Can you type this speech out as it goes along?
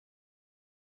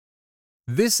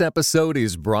This episode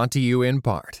is brought to you in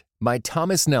part by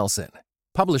Thomas Nelson,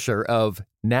 publisher of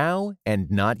Now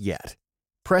and Not Yet.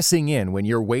 Pressing in when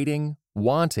you're waiting,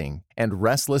 wanting, and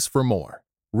restless for more.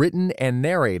 Written and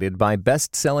narrated by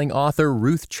best-selling author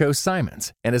Ruth Cho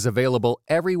Simons and is available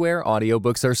everywhere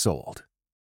audiobooks are sold.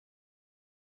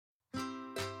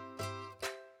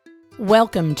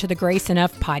 Welcome to the Grace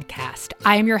Enough podcast.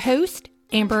 I am your host,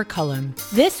 Amber Cullum.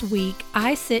 This week,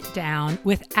 I sit down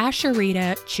with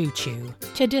Asheritah Ciuciu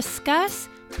to discuss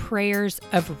Prayers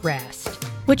of Rest,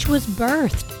 which was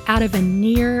birthed out of a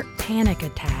near panic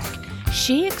attack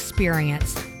she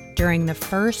experienced during the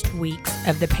first weeks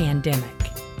of the pandemic.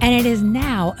 And it is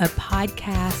now a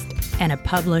podcast and a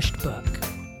published book.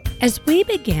 As we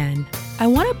begin, I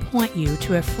want to point you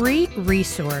to a free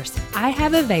resource I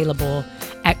have available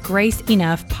at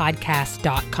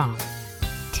graceenoughpodcast.com.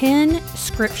 10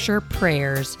 scripture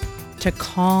prayers to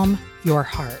calm your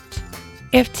heart.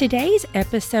 If today's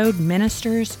episode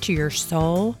ministers to your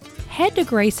soul, head to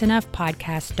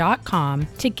graceenoughpodcast.com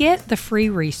to get the free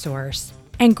resource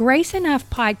and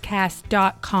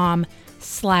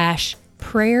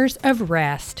graceenoughpodcast.com/prayers of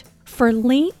rest for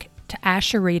link to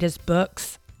Asheritah's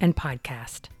books and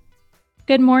podcast.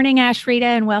 Good morning, Asheritah,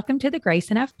 and welcome to the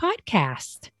Grace Enough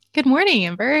podcast. Good morning,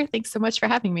 Amber. Thanks so much for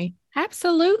having me.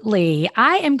 Absolutely.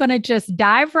 I am going to just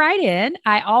dive right in.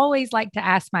 I always like to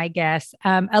ask my guests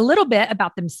a little bit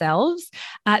about themselves,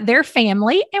 their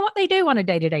family, and what they do on a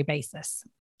day-to-day basis.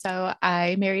 So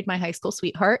I married my high school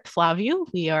sweetheart, Flaviu.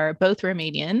 We are both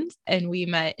Romanians, and we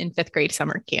met in 5th grade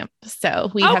summer camp. So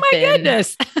we have been,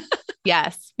 goodness.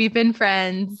 Yes, we've been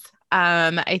friends.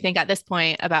 I think at this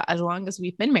point about as long as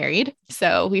we've been married.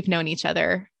 So we've known each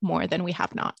other more than we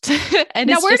have not. And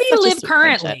now, where do you live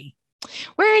currently?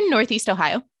 We're in Northeast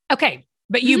Ohio. Okay.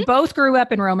 But you both grew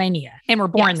up in Romania and were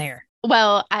born there.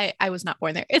 Well, I was not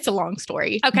born there. It's a long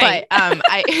story. Okay. But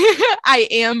I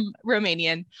am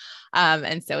Romanian.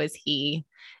 And so is he.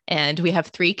 And we have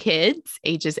 3 kids,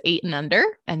 ages 8 and under,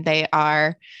 and they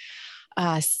are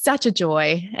such a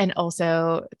joy and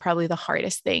also probably the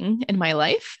hardest thing in my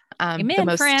life.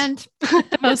 Amen, friend.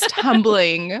 The most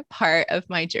humbling part of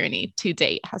my journey to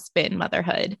date has been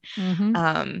motherhood.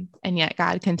 And yet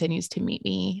God continues to meet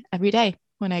me every day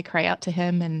when I cry out to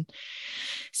him and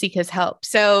seek his help.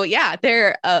 So yeah,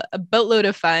 they're a boatload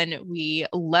of fun. We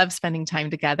love spending time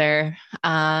together.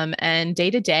 And day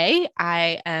to day,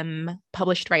 I am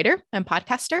published writer and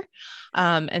podcaster.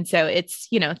 And so it's,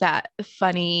 that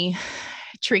funny,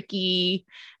 tricky,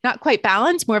 not quite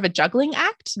balanced, more of a juggling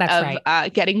act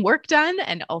getting work done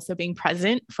and also being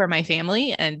present for my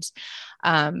family. And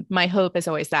my hope is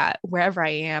always that wherever I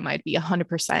am, I'd be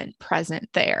 100% present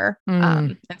there.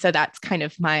 And so that's kind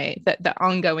of the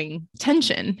ongoing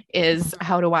tension is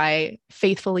how do I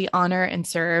faithfully honor and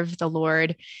serve the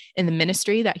Lord in the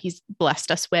ministry that he's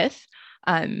blessed us with.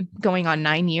 Going on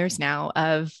 9 years now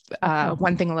of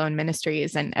One Thing Alone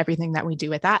Ministries and everything that we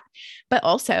do with that. But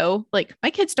also,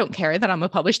 my kids don't care that I'm a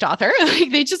published author.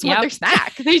 They just want their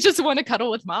snack. They just want to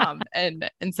cuddle with mom. And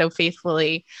so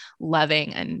faithfully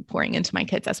loving and pouring into my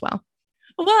kids as well.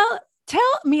 Well,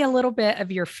 tell me a little bit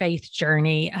of your faith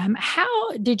journey.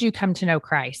 How did you come to know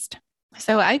Christ?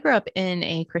 So I grew up in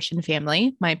a Christian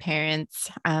family. My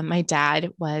parents, my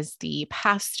dad was the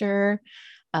pastor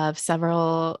of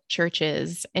several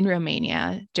churches in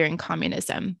Romania during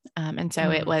communism. And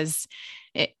so it was,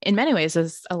 in many ways,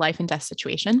 was a life and death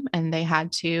situation, and they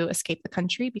had to escape the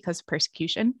country because of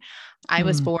persecution. I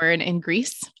was born in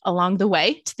Greece along the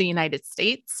way to the United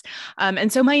States.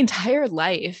 And so my entire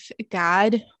life,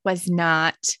 God was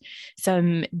not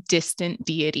some distant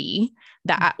deity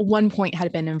that at one point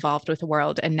had been involved with the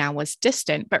world and now was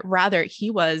distant, but rather he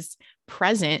was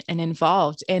present and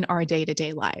involved in our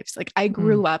day-to-day lives. I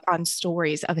grew up on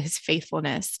stories of his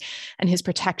faithfulness and his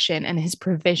protection and his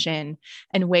provision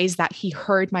and ways that he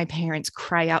heard my parents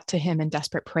cry out to him in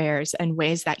desperate prayers and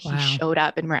ways that he showed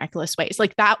up in miraculous ways.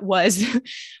 That was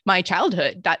my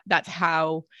childhood. That's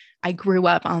how I grew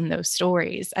up on those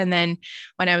stories. And then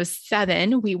when I was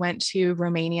 7, we went to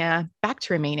back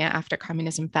to Romania after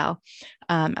communism fell,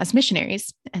 as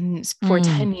missionaries. And for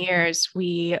 10 years,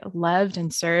 we loved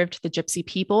and served the Gypsy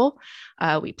people.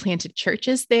 We planted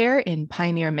churches there in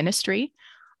pioneer ministry.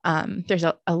 There's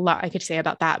a lot I could say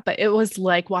about that, but it was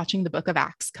like watching the book of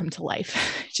Acts come to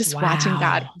life, just watching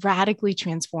God radically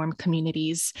transform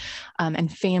communities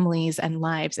and families and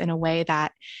lives in a way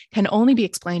that can only be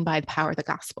explained by the power of the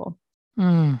gospel.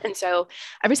 And so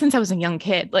ever since I was a young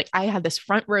kid, I had this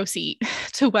front row seat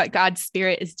to what God's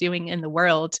Spirit is doing in the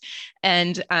world.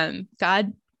 And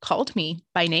God called me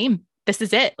by name this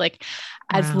is it. Like,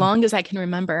 as Wow. long as I can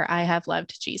remember, I have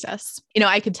loved Jesus.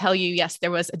 I could tell you, yes,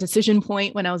 there was a decision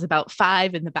point when I was about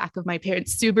 5 in the back of my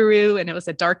parents' Subaru, and it was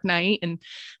a dark night. And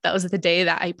that was the day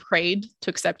that I prayed to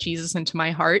accept Jesus into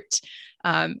my heart.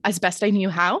 As best I knew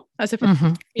how as a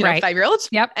Right. 5-year-old.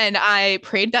 Yep. And I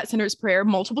prayed that sinner's prayer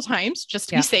multiple times just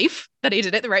to be Yep. safe that I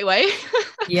did it the right way.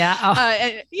 Yeah. Oh.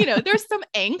 And, there's some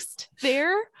angst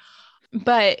there,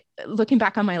 but looking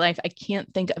back on my life, I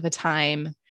can't think of a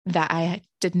time that I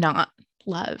did not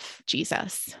love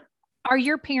Jesus. Are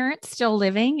your parents still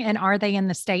living, and are they in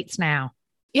the States now?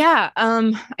 Yeah.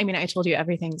 I told you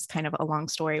everything's kind of a long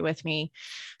story with me.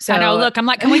 So I know, look, I'm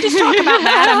like, can we just talk about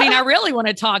that? I mean, I really want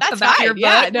to talk about fine. your book.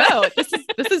 Yeah, no, this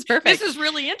is perfect. This is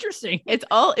really interesting. It's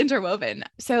all interwoven.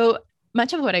 So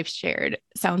much of what I've shared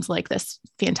sounds like this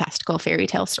fantastical fairy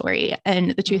tale story.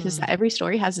 And the truth is that every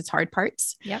story has its hard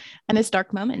parts and its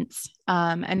dark moments.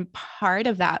 And part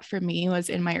of that for me was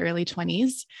in my early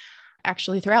 20s.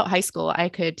 Actually, throughout high school, I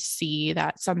could see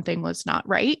that something was not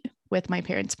right with my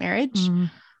parents' marriage.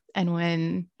 And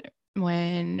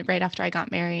when right after I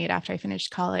got married, after I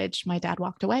finished college, my dad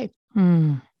walked away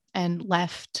and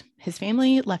left his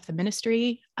family, left the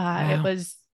ministry. Wow.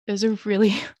 It was a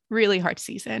really, really hard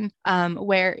season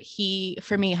where he,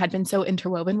 for me, had been so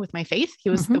interwoven with my faith. He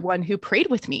was the one who prayed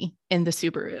with me in the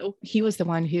Subaru. He was the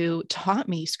one who taught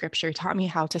me scripture, taught me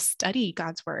how to study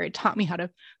God's word, taught me how to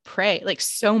pray. Like,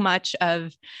 so much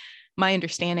of my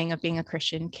understanding of being a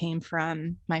Christian came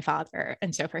from my father.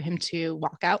 And so for him to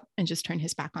walk out and just turn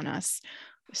his back on us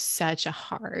was such a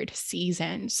hard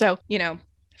season. So,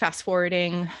 fast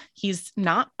forwarding, he's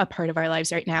not a part of our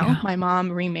lives right now. My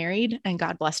mom remarried, and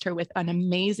God blessed her with an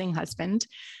amazing husband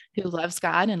who loves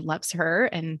God and loves her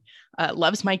and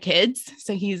loves my kids.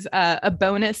 So he's a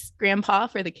bonus grandpa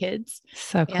for the kids.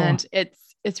 So cool. And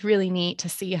it's really neat to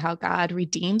see how God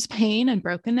redeems pain and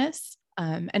brokenness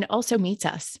and also meets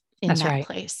us in that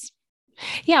place.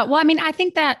 Yeah. Well, I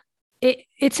think that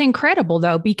it's incredible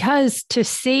though, because to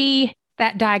see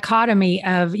that dichotomy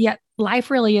of,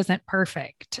 life really isn't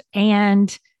perfect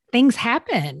and things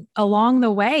happen along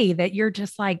the way that you're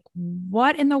just like,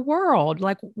 what in the world?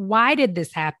 Like, why did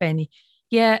this happen?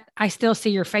 Yet I still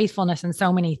see your faithfulness in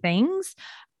so many things.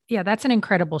 Yeah, that's an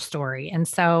incredible story. And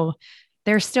so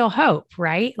there's still hope,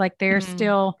 right? Like, there's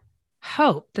still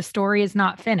hope. The story is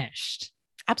not finished.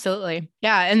 Absolutely.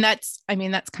 Yeah. And that's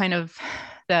kind of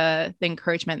the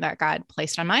encouragement that God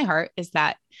placed on my heart, is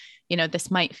that,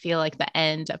 this might feel like the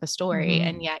end of a story.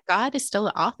 And yet God is still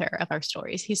the author of our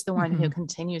stories. He's the one who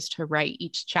continues to write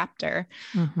each chapter.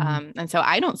 And so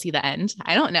I don't see the end.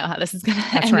 I don't know how this is going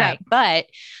to end up, but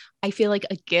I feel like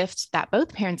a gift that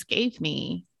both parents gave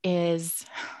me is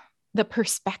the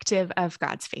perspective of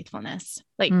God's faithfulness.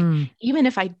 Like, even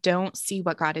if I don't see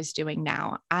what God is doing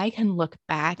now, I can look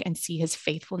back and see his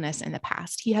faithfulness in the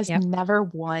past. He has never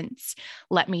once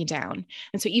let me down.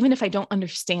 And so even if I don't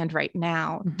understand right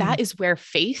now, that is where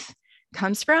faith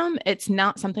comes from. It's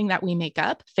not something that we make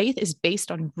up. Faith is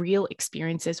based on real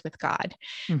experiences with God.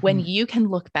 When you can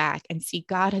look back and see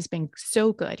God has been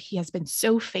so good, he has been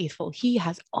so faithful, he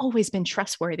has always been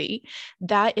trustworthy,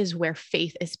 that is where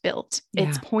faith is built.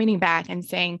 It's pointing back and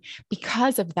saying,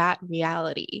 because of that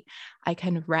reality, I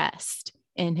can rest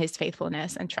in his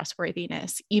faithfulness and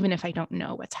trustworthiness, even if I don't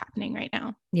know what's happening right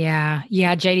now. Yeah.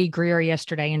 J.D. Greer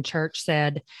yesterday in church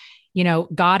said,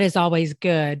 God is always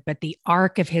good, but the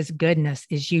arc of his goodness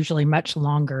is usually much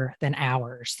longer than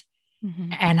ours.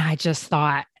 And I just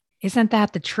thought, isn't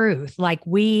that the truth? Like,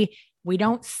 we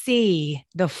don't see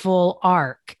the full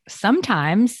arc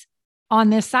sometimes on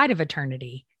this side of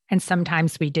eternity, and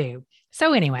sometimes we do.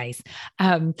 So anyways,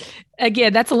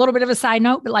 again, that's a little bit of a side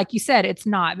note, but like you said, it's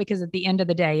not, because at the end of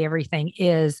the day, everything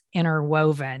is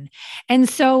interwoven. And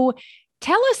so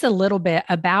tell us a little bit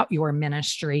about your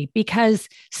ministry, because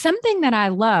something that I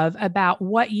love about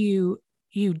what you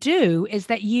do is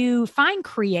that you find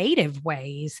creative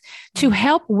ways to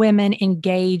help women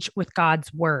engage with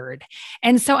God's word.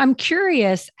 And so I'm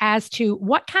curious as to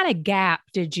what kind of gap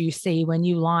did you see when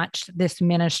you launched this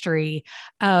ministry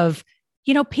of,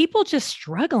 people just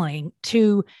struggling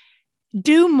to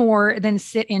do more than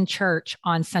sit in church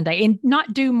on Sunday, and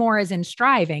not do more as in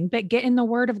striving, but get in the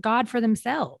word of God for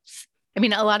themselves?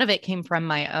 A lot of it came from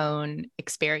my own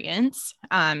experience.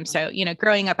 So,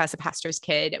 growing up as a pastor's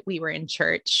kid, we were in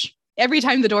church every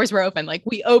time the doors were open, like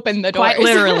we opened the doors. Quite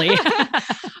literally.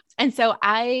 And so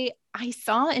I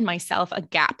saw in myself a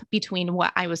gap between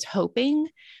what I was hoping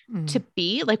to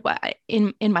be, like what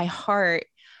in my heart,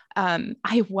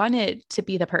 I wanted to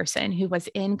be the person who was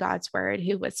in God's word,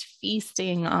 who was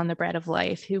feasting on the bread of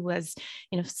life, who was,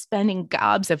 spending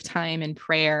gobs of time in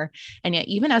prayer. And yet,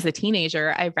 even as a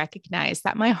teenager, I recognized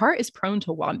that my heart is prone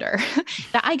to wander,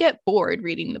 that I get bored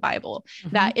reading the Bible,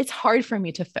 that it's hard for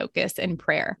me to focus in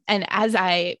prayer. And as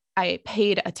I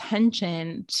paid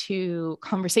attention to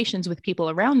conversations with people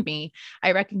around me,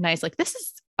 I recognized like this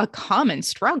is a common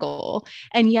struggle.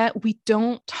 And yet we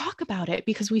don't talk about it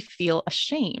because we feel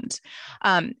ashamed.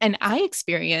 And I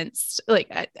experienced,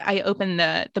 like, I opened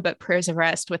the book Prayers of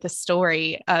Rest with a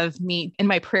story of me in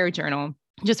my prayer journal,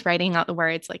 just writing out the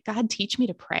words like, God, teach me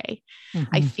to pray.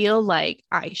 I feel like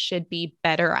I should be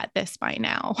better at this by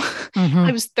now.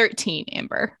 I was 13,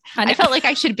 Amber. I felt like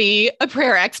I should be a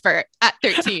prayer expert at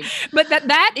 13. But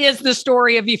that is the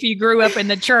story of if you grew up in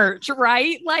the church,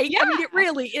 right? Like, yeah. I mean, it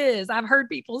really is. I've heard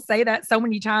people say that so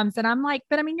many times and I'm like,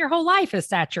 but I mean, your whole life is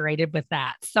saturated with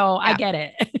that. So yeah. I get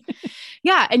it.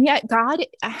 Yeah. And yet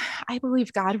I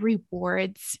believe God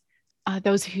rewards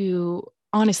those who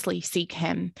honestly seek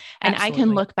him. And Absolutely. I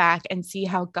can look back and see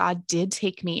how God did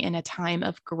take me in a time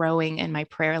of growing in my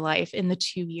prayer life in the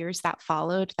 2 years that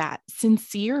followed, that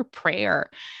sincere prayer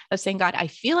of saying, God, I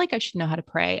feel like I should know how to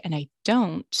pray and I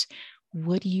don't.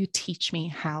 Would you teach me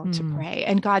how to pray?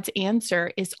 And God's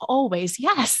answer is always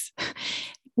yes.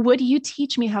 Would you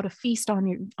teach me how to feast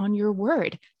on your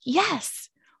word? Yes.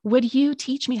 Would you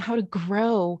teach me how to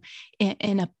grow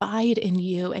and abide in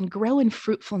you and grow in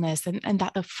fruitfulness and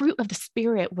that the fruit of the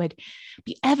Spirit would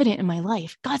be evident in my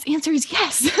life? God's answer is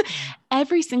yes.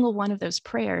 Every single one of those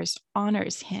prayers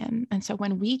honors him. And so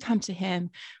when we come to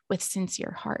him with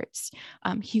sincere hearts,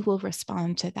 he will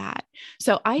respond to that.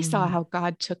 So I saw how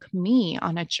God took me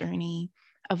on a journey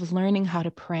of learning how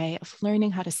to pray, of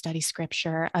learning how to study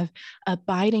scripture, of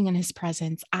abiding in his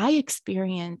presence. I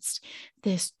experienced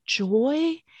this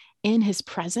joy in his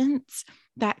presence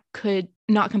that could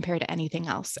not compare to anything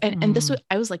else. And this was,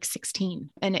 I was like 16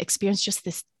 and experienced just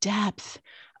this depth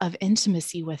of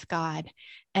intimacy with God.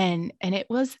 And it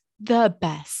was the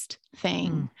best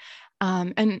thing.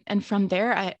 And from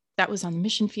there, that was on the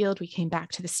mission field. We came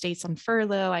back to the States on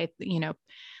furlough. I,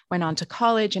 went on to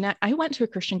college and I went to a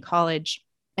Christian college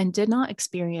and did not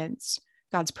experience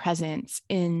God's presence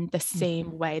in the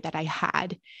same way that I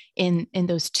had in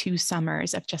those 2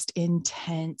 summers of just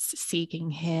intense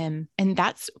seeking him. And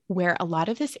that's where a lot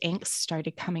of this angst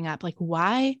started coming up. Like,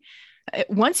 why?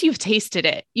 Once you've tasted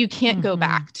it, you can't go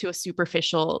back to a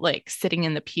superficial, like sitting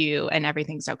in the pew and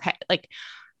everything's okay. Like,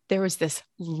 there was this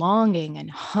longing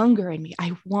and hunger in me.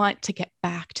 I want to get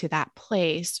back to that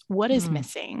place. What is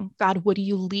missing? God, would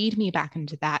you lead me back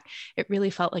into that? It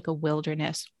really felt like a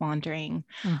wilderness wandering.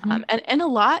 And a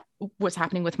lot was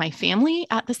happening with my family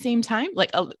at the same time.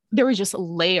 Like there were just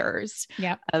layers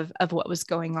of what was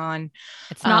going on.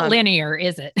 It's not linear,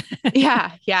 is it?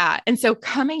 Yeah. And so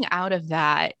coming out of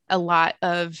that, a lot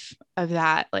of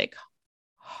that like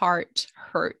heart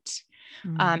hurt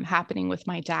happening with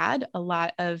my dad, a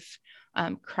lot of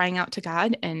crying out to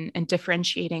God and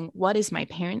differentiating what is my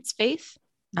parents' faith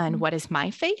and what is my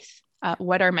faith,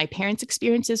 what are my parents'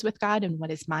 experiences with God and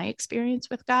what is my experience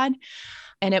with God.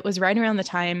 And it was right around the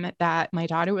time that my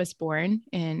daughter was born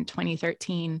in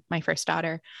 2013, my first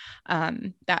daughter,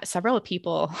 that several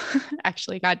people,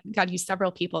 actually God used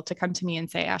several people to come to me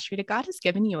and say, Asheritah, God has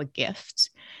given you a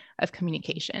gift of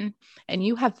communication and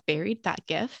you have buried that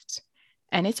gift.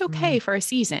 And it's okay for a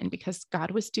season because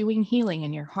God was doing healing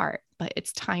in your heart, but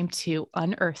it's time to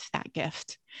unearth that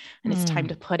gift and it's time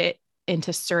to put it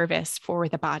into service for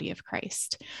the body of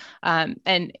Christ.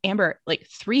 And Amber, like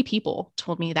 3 people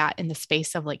told me that in the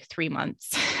space of like 3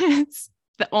 months. It's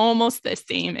almost the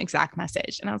same exact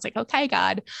message. And I was like, okay,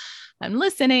 God, I'm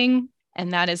listening.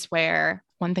 And that is where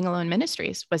One Thing Alone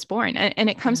Ministries was born. And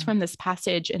it comes from this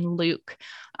passage in Luke.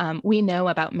 We know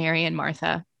about Mary and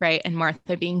Martha, right? And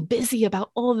Martha being busy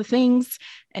about all the things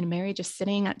and Mary just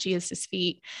sitting at Jesus's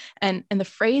feet. And the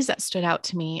phrase that stood out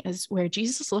to me is where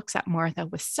Jesus looks at Martha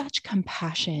with such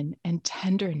compassion and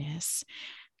tenderness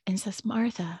and says,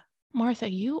 Martha,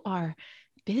 Martha, you are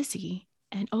busy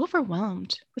and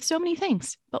overwhelmed with so many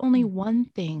things, but only one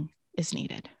thing is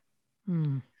needed.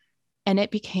 And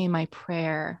it became my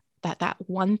prayer that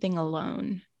one thing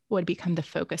alone would become the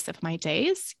focus of my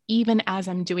days, even as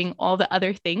I'm doing all the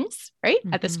other things, right?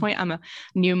 At this point, I'm a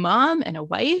new mom and a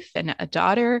wife and a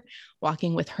daughter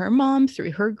walking with her mom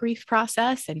through her grief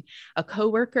process and a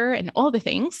coworker and all the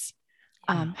things.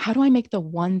 How do I make the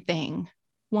one thing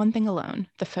alone,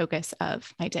 the focus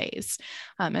of my days?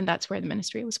 And that's where the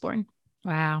ministry was born.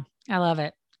 Wow. I love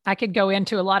it. I could go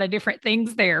into a lot of different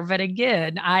things there, but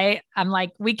again, I'm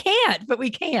like, we can't, but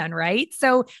we can, right?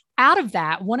 So out of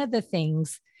that, one of the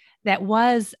things that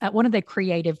was one of the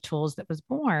creative tools that was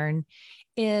born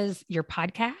is your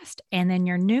podcast, and then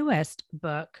your newest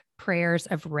book, Prayers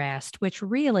of Rest, which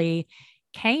really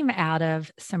came out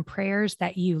of some prayers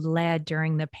that you led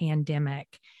during the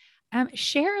pandemic.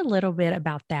 Share a little bit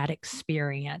about that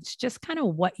experience, just kind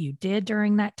of what you did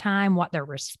during that time, what the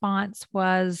response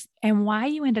was, and why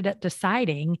you ended up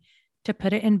deciding to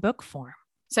put it in book form.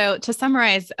 So to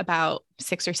summarize about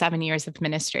 6 or 7 years of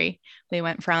ministry, we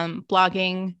went from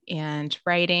blogging and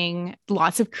writing,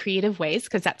 lots of creative ways,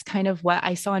 because that's kind of what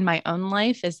I saw in my own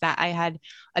life, is that I had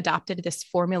adopted this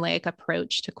formulaic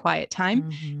approach to quiet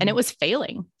time, and it was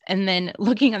failing. And then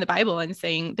looking at the Bible and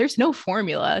saying, there's no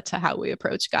formula to how we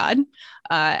approach God.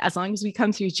 As long as we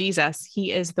come through Jesus,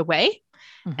 he is the way.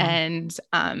 And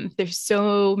there's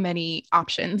so many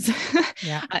options,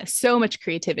 so much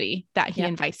creativity that he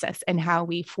invites us, and how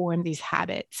we form these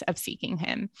habits of seeking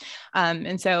him.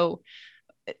 And so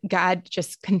God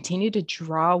just continued to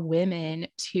draw women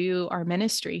to our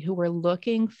ministry who were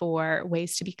looking for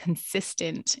ways to be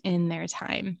consistent in their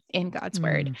time in God's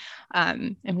word.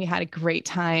 And we had a great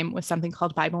time with something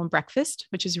called Bible and Breakfast,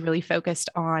 which is really focused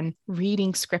on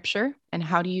reading scripture and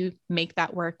how do you make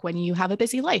that work when you have a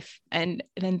busy life. And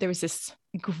then there was this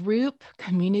group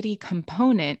community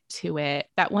component to it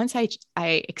that once I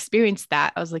experienced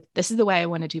that, I was like, this is the way I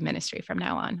want to do ministry from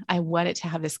now on. I want it to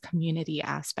have this community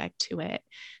aspect to it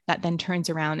that then turns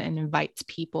around and invites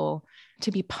people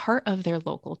to be part of their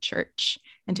local church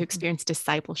and to experience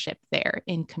discipleship there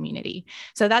in community.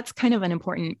 So that's kind of an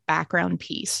important background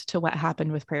piece to what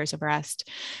happened with Prayers of R.E.S.T.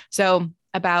 So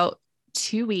about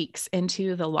 2 weeks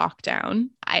into the lockdown,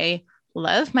 I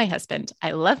love my husband.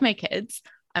 I love my kids.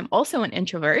 I'm also an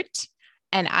introvert,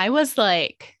 and I was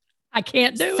like, I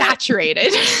can't do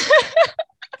saturated.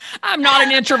 I'm not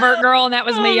an introvert girl. And that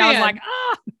was me. I was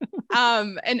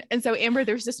like, and so Amber,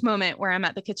 there's this moment where I'm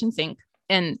at the kitchen sink,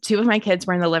 and 2 of my kids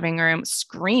were in the living room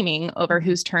screaming over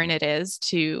whose turn it is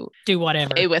to do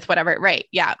whatever play with whatever. Right.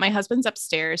 Yeah. My husband's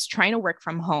upstairs trying to work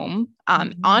from home,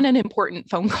 on an important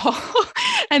phone call.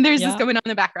 And there's this going on in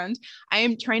the background. I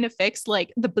am trying to fix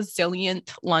like the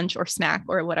bazillionth lunch or snack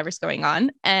or whatever's going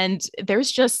on. And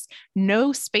there's just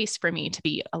no space for me to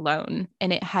be alone.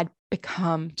 And it had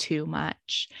become too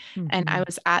much. And I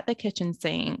was at the kitchen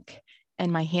sink,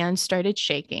 and my hands started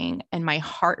shaking, and my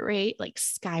heart rate like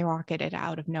skyrocketed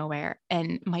out of nowhere.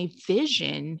 And my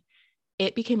vision,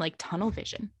 it became like tunnel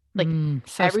vision. Like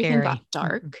so everything scary. got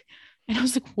dark. And I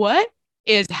was like, what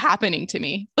is happening to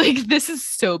me? Like, this is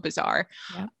so bizarre.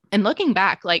 And looking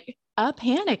back, like a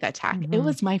panic attack, it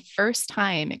was my first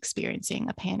time experiencing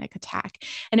a panic attack.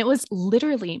 And it was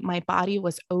literally, my body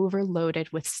was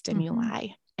overloaded with stimuli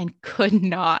and could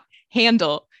not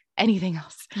handle anything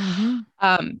else.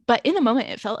 But in the moment,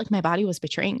 it felt like my body was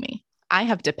betraying me. I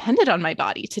have depended on my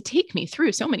body to take me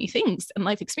through so many things and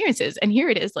life experiences. And here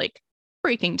it is, like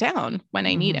breaking down when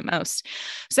I need it most.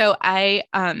 So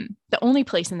the only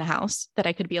place in the house that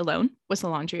I could be alone was the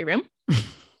laundry room.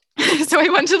 So I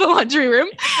went to the laundry room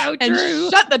and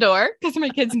shut the door, because my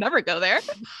kids never go there.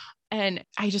 And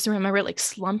I just remember like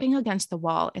slumping against the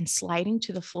wall and sliding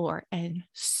to the floor and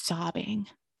sobbing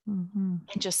and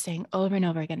just saying over and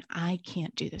over again, I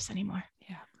can't do this anymore.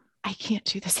 I can't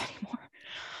do this anymore.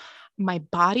 My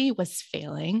body was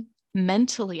failing.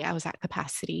 Mentally, I was at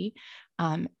capacity.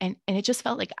 And it just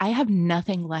felt like I have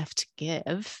nothing left to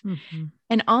give.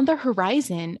 And on the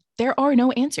horizon, there are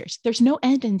no answers. There's no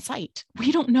end in sight.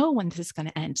 We don't know when this is going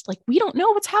to end. Like, we don't know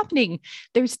what's happening.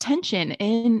 There's tension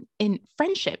in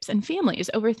friendships and families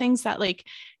over things that, like,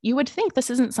 you would think this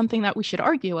isn't something that we should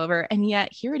argue over. And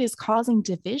yet here it is causing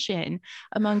division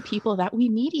among people that we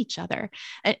meet each other.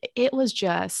 And it was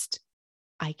just,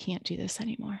 I can't do this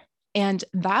anymore. And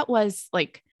that was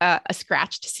like a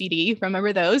scratched CD.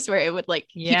 Remember those where it would like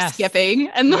keep skipping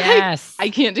and like,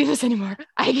 I can't do this anymore.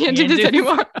 I can't do this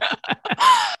anymore.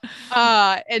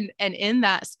 And in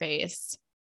that space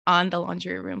on the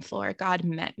laundry room floor, God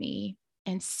met me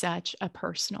in such a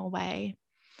personal way.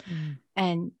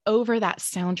 And over that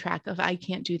soundtrack of I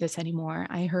can't do this anymore,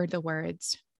 I heard the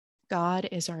words, God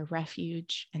is our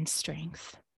refuge and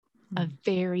strength, a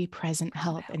very present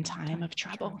help in time of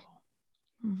trouble.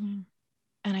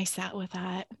 And I sat with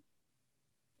that.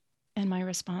 And my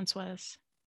response was,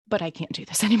 but I can't do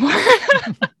this anymore.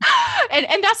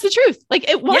 and that's the truth. Like,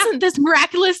 it wasn't this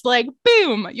miraculous, like,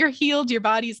 boom, you're healed. Your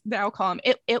body's now calm.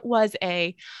 It was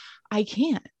I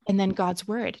can't. And then God's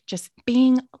word just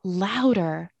being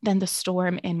louder than the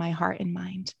storm in my heart and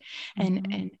mind.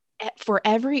 And for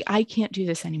every, I can't do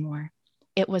this anymore,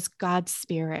 it was God's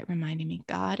Spirit reminding me,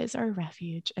 God is our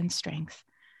refuge and strength,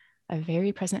 a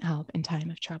very present help in time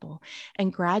of trouble.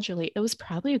 And gradually, it was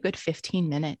probably a good 15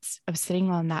 minutes of sitting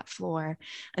on that floor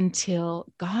until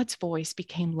God's voice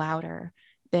became louder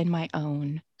than my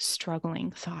own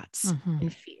struggling thoughts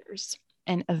and fears.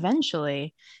 And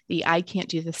eventually, the I can't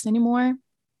do this anymore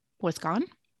was gone.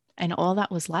 And all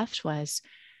that was left was,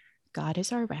 God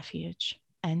is our refuge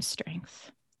and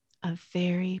strength, a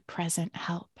very present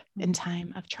help in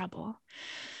time of trouble.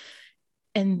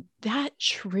 And that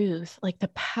truth, like the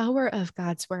power of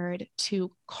God's word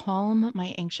to calm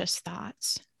my anxious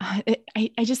thoughts.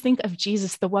 I just think of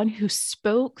Jesus, the one who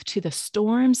spoke to the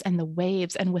storms and the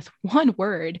waves and with one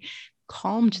word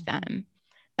calmed them.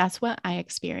 That's what I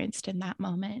experienced in that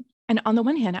moment. And on the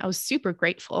one hand, I was super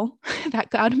grateful that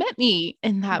God met me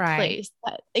in that place,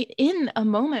 that in a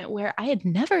moment where I had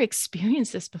never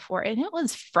experienced this before. And it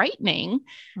was frightening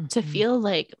to feel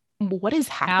like, what is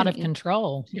happening? Out of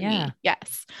control. To me?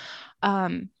 Yes.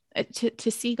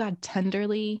 To see God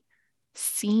tenderly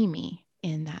see me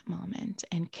in that moment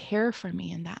and care for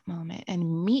me in that moment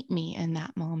and meet me in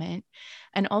that moment,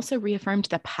 and also reaffirmed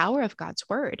the power of God's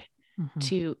word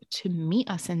to meet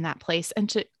us in that place and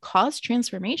to cause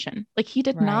transformation. Like he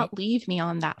did not leave me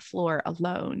on that floor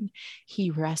alone. He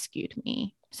rescued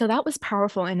me. So that was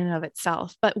powerful in and of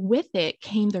itself. But with it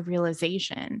came the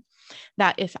realization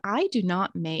that if I do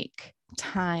not make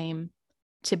time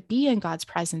to be in God's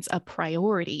presence a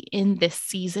priority in this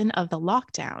season of the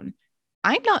lockdown,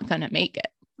 I'm not going to make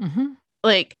it.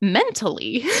 Like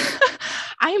mentally,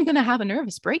 I am going to have a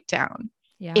nervous breakdown.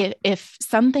 If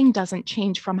something doesn't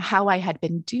change from how I had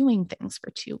been doing things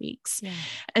for 2 weeks.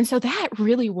 And so that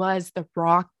really was the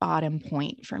rock bottom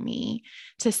point for me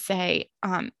to say,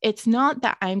 it's not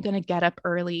that I'm going to get up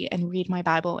early and read my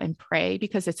Bible and pray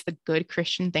because it's the good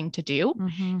Christian thing to do.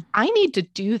 I need to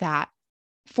do that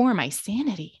for my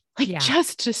sanity,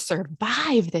 just to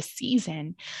survive this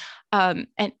season. And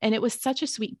it was such a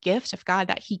sweet gift of God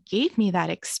that he gave me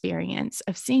that experience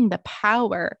of seeing the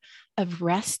power of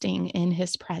resting in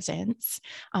his presence,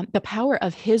 the power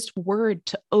of his word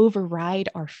to override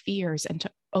our fears and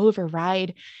to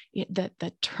override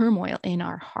the turmoil in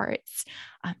our hearts.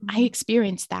 I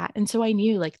experienced that. And so I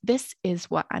knew like, this is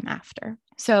what I'm after.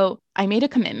 So I made a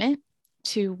commitment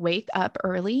to wake up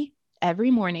early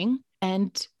every morning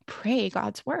and pray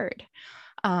God's word.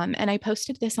 And I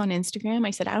posted this on Instagram.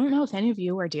 I said, I don't know if any of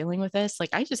you are dealing with this.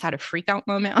 Like I just had a freak out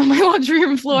moment on my laundry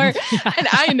room floor. And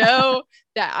I know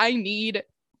that I need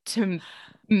to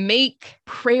make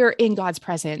prayer in God's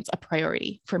presence a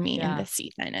priority for me in this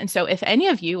season. And so if any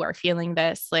of you are feeling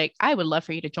this, like I would love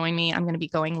for you to join me. I'm going to be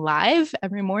going live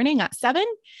every morning at 7,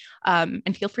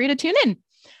 and feel free to tune in.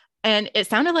 And it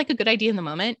sounded like a good idea in the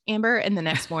moment, Amber. And the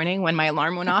next morning when my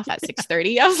alarm went off at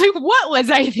 6:30, I was like, what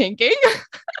was I thinking?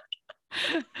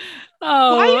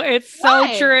 It's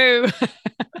so true.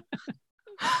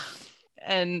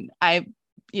 And I,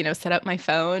 set up my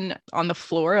phone on the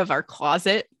floor of our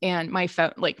closet, and my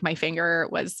phone, like my finger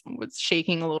was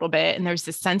shaking a little bit. And there's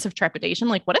this sense of trepidation.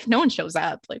 Like, what if no one shows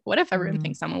up? Like, what if everyone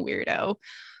thinks I'm a weirdo?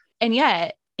 And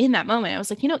yet in that moment, I was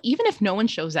like, even if no one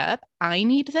shows up, I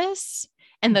need this.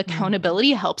 And the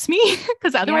accountability helps me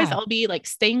because otherwise I'll be like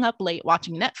staying up late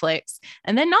watching Netflix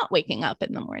and then not waking up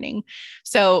in the morning.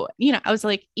 So, I was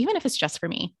like, even if it's just for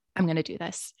me, I'm going to do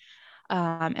this.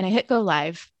 And I hit go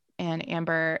live, and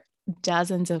Amber,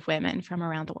 dozens of women from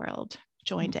around the world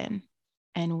joined in,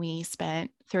 and we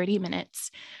spent 30 minutes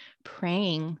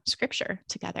praying scripture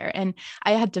together. And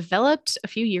I had developed a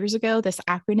few years ago this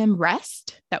acronym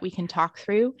R.E.S.T that we can talk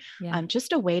through,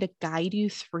 just a way to guide you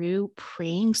through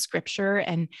praying scripture,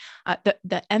 and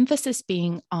the emphasis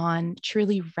being on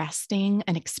truly resting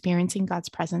and experiencing God's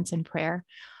presence in prayer.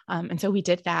 And so we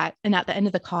did that. And at the end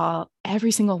of the call,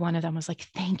 every single one of them was like,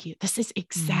 thank you. This is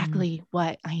exactly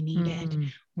what I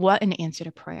needed. What an answer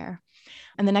to prayer.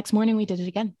 And the next morning we did it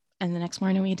again. And the next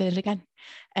morning we did it again.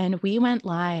 And we went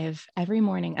live every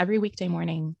morning, every weekday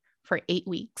morning for 8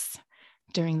 weeks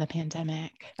during the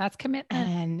pandemic. That's commitment.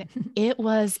 And it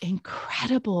was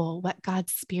incredible what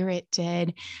God's Spirit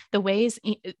did. The ways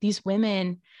these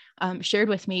women shared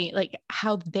with me, like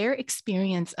how their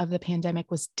experience of the pandemic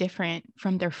was different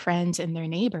from their friends and their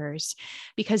neighbors,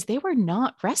 because they were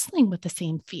not wrestling with the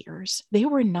same fears. They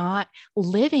were not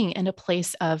living in a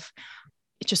place of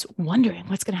just wondering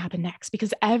what's going to happen next,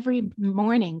 because every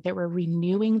morning they were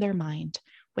renewing their mind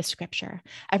with scripture.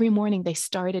 Every morning they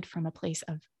started from a place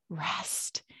of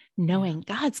rest, knowing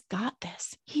God's got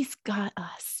this. He's got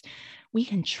us. we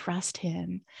can trust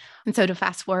him. And so to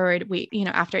fast forward,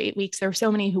 after 8 weeks, there were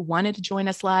so many who wanted to join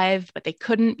us live, but they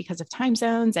couldn't because of time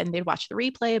zones, and they'd watch the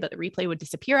replay, but the replay would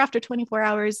disappear after 24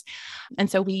 hours. And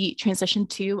so we transitioned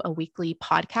to a weekly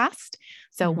podcast.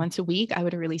 So once a week, I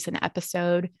would release an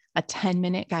episode, a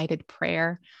 10-minute guided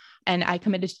prayer. And I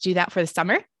committed to do that for the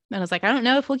summer. And I was like, I don't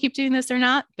know if we'll keep doing this or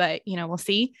not, but we'll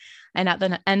see. And at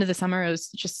the end of the summer, it was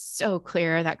just so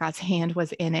clear that God's hand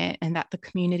was in it, and that the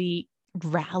community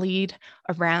rallied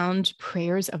around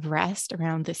prayers of rest,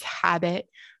 around this habit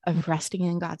of resting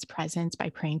in God's presence by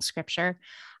praying scripture.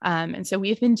 And so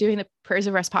we've been doing the Prayers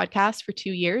of Rest podcast for 2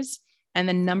 years. And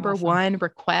the number one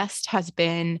request has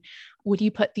been, would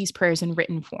you put these prayers in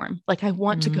written form? Like, I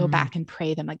want to go back and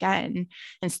pray them again,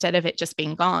 instead of it just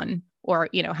being gone, or,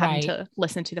 having to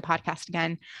listen to the podcast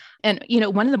again. And,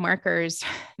 one of the markers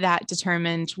that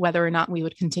determined whether or not we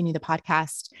would continue the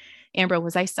podcast, Amber,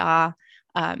 was I saw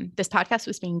this podcast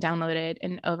was being downloaded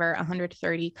in over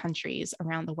 130 countries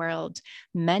around the world,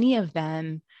 many of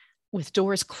them with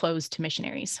doors closed to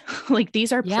missionaries. Like,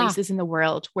 these are places in the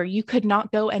world where you could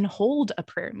not go and hold a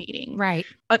prayer meeting, right?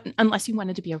 Unless you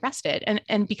wanted to be arrested.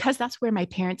 And because that's where my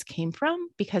parents came from,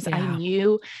 because I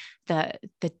knew the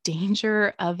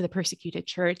danger of the persecuted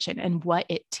church and what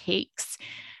it takes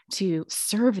to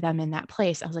serve them in that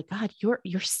place, I was like, God, your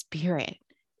spirit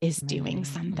is doing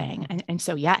something. And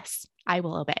so, yes, I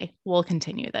will obey. We'll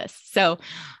continue this. So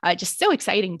just so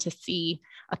exciting to see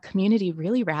a community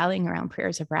really rallying around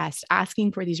prayers of rest,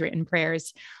 asking for these written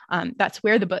prayers. That's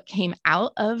where the book came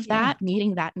out of, that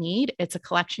meeting that need. It's a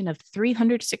collection of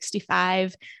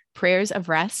 365 prayers of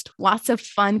rest, lots of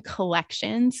fun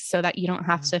collections, so that you don't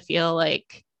have to feel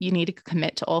like you need to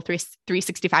commit to all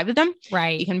 365 of them.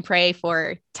 Right. You can pray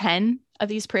for 10 of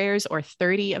these prayers or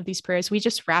 30 of these prayers. We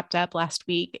just wrapped up last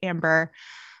week, Amber,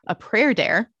 a prayer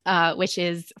dare, which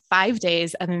is 5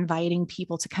 days of inviting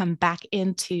people to come back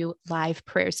into live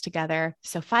prayers together.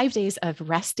 So 5 days of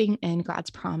resting in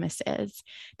God's promises.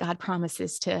 God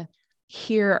promises to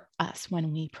hear us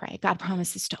when we pray. God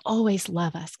promises to always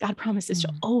love us. God promises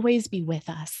to always be with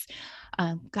us.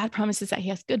 God promises that he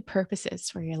has good purposes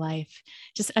for your life.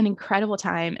 Just an incredible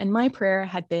time. And my prayer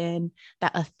had been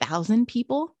that 1,000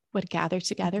 people would gather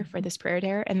together for this prayer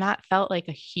dare. And that felt like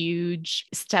a huge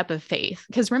step of faith.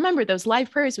 Because remember, those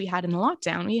live prayers we had in the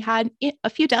lockdown, we had a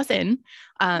few dozen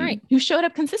who showed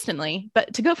up consistently.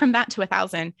 But to go from that to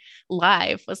 1,000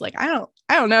 live was like, I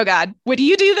don't know, God, would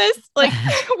you do this? Like,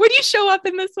 would you show up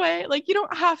in this way? Like, you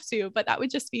don't have to, but that would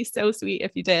just be so sweet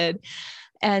if you did.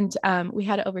 And we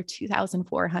had over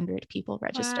 2,400 people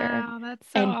register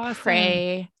and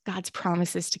pray God's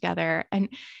promises together. And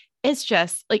it's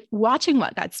just like watching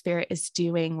what God's Spirit is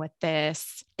doing with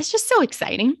this. It's just so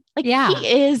exciting. Like,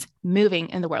 he is moving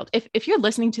in the world. If you're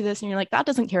listening to this and you're like, God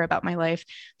doesn't care about my life,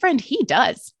 friend, he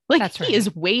does. Like, he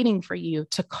is waiting for you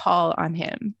to call on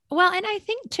him. Well, and I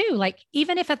think too, like,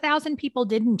 even if 1,000 people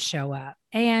didn't show up,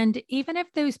 and even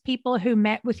if those people who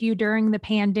met with you during the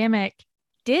pandemic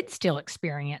did still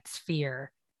experience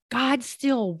fear, God's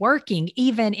still working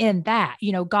even in that.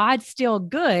 God's still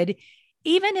good,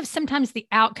 even if sometimes the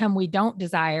outcome we don't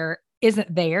desire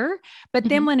isn't there. But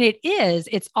then when it is,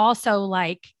 it's also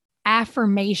like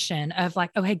affirmation of like,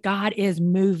 oh, hey, God is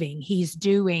moving. He's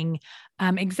doing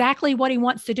exactly what he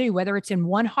wants to do, whether it's in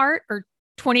one heart or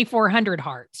 2,400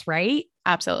 hearts, right?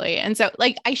 Absolutely. And so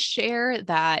like, I share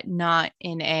that not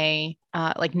in a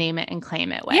like name it and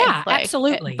claim it way. Yeah, like,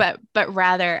 absolutely. But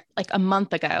rather, like a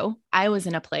month ago, I was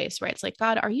in a place where it's like,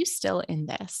 God, are you still in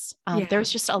this?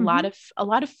 There's just a lot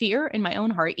of fear in my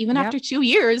own heart, even after 2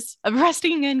 years of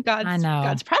resting in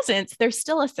God's presence. There's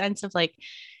still a sense of like,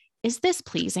 is this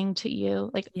pleasing to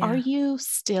you? Like, are you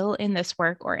still in this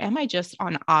work, or am I just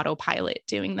on autopilot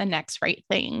doing the next right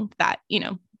thing that,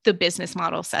 the business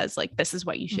model says, like, this is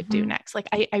what you should do next. Like,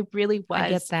 I really was, I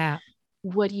get that.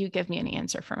 Would you give me an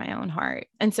answer for my own heart?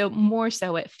 And so more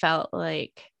so it felt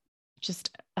like just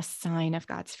a sign of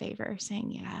God's favor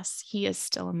saying, yes, he is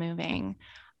still moving.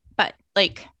 But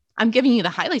like, I'm giving you the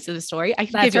highlights of the story. I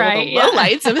can give you all the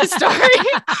lowlights of the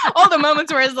story, all the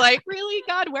moments where it's like, really,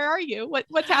 God, where are you?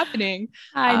 What's happening?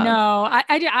 I know.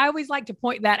 I always like to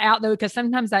point that out though, because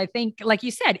sometimes I think, like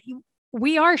you said,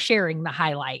 we are sharing the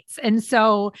highlights. And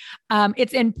so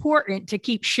it's important to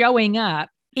keep showing up,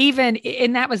 even,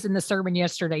 and that was in the sermon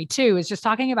yesterday too, is just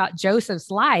talking about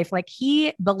Joseph's life. Like,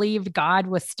 he believed God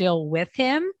was still with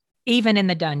him, even in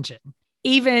the dungeon,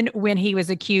 even when he was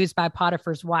accused by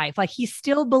Potiphar's wife. Like, he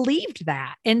still believed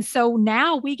that. And so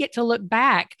now we get to look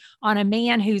back on a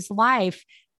man whose life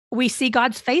we see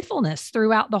God's faithfulness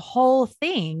throughout the whole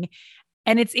thing.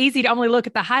 And it's easy to only look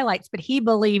at the highlights, but he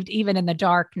believed even in the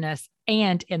darkness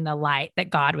and in the light that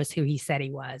God was who he said he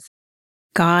was.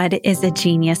 God is a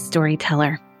genius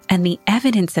storyteller, and the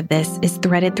evidence of this is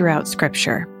threaded throughout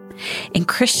Scripture. In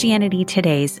Christianity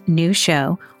Today's new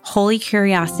show, Holy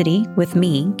Curiosity, with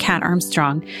me, Kat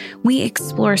Armstrong, we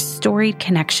explore storied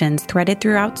connections threaded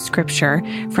throughout Scripture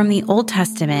from the Old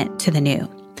Testament to the New.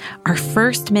 Our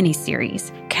first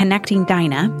mini-series, Connecting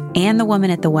Dinah and the Woman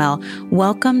at the Well,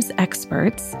 welcomes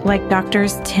experts like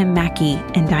Doctors Tim Mackey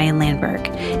and Diane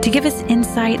Landberg to give us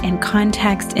insight and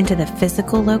context into the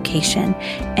physical location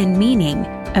and meaning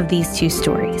of these two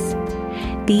stories.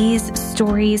 These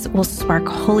stories will spark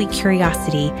holy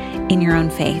curiosity in your own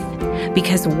faith,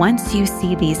 because once you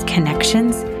see these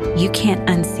connections, you can't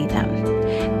unsee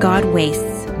them. God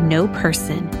wastes no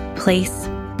person, place,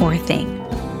 or thing.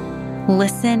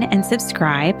 Listen and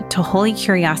subscribe to Holy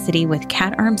Curiosity with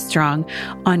Kat Armstrong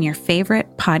on your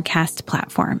favorite podcast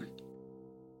platform.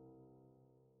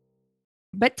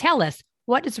 But tell us,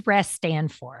 what does R.E.S.T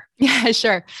stand for? Yeah,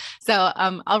 sure. So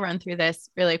I'll run through this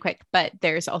really quick, but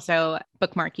there's also a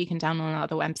bookmark you can download on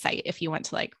the website if you want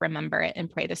to remember it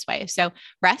and pray this way. So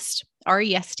R.E.S.T,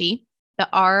 R-E.S.T, the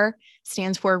R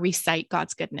stands for recite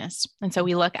God's goodness. And so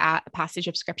we look at a passage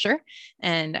of scripture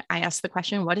and I ask the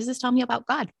question, what does this tell me about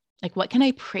God? What can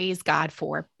I praise God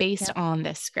for based on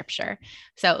this scripture?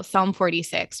 So Psalm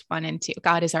 46, 1 and 2,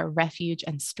 God is our refuge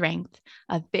and strength,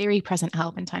 a very present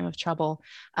help in time of trouble.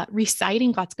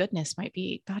 Reciting God's goodness might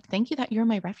be, God, thank you that you're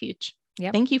my refuge.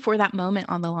 Yep. Thank you for that moment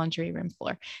on the laundry room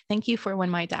floor. Thank you for when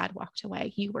my dad walked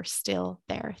away. You were still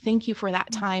there. Thank you for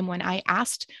that time when I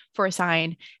asked for a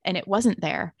sign and it wasn't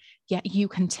there, yet you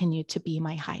continued to be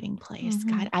my hiding place.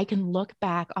 Mm-hmm. God, I can look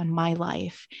back on my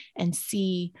life and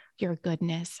see your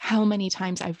goodness, how many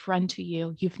times I've run to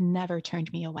you. You've never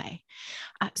turned me away.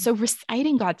 So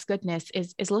reciting God's goodness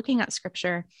is looking at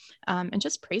scripture and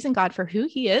just praising God for who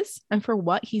he is and for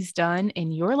what he's done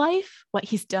in your life, what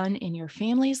he's done in your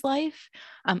family's life.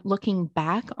 Looking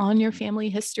back on your family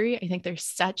history, I think there's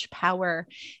such power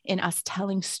in us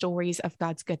telling stories of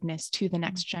God's goodness to the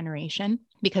next generation,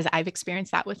 because I've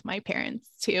experienced that with my parents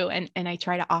too. And I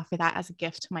try to offer that as a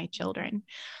gift to my children,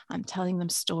 telling them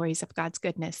stories of God's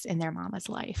goodness in their mama's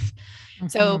life. Mm-hmm.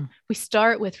 So we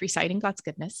start with reciting God's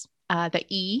goodness. The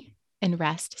E in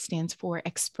R.E.S.T stands for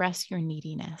express your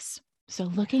neediness. So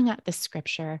looking at the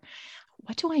scripture,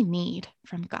 what do I need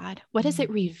from God? What does it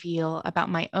reveal about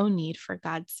my own need for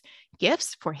God's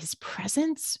gifts, for his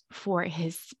presence, for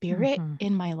his spirit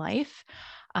in my life?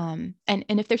 And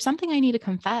if there's something I need to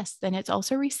confess, then it's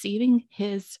also receiving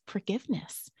his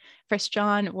forgiveness. 1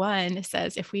 John 1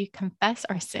 says, if we confess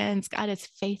our sins, God is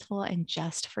faithful and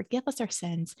just to forgive us our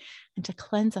sins and to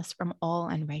cleanse us from all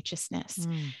unrighteousness.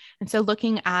 And so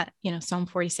looking at, Psalm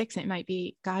 46, it might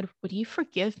be, God, would you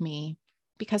forgive me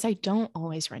because I don't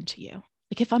always run to you?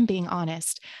 If I'm being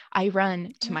honest, I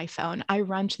run to my phone, I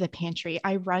run to the pantry,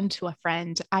 I run to a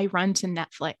friend, I run to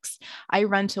Netflix, I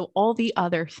run to all the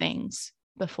other things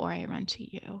before I run to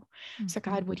you. So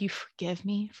God, would you forgive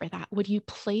me for that? Would you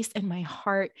place in my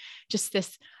heart just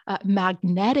this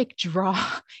magnetic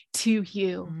draw to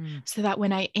you so that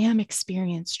when I am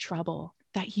experiencing trouble,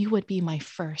 that you would be my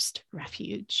first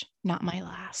refuge, not my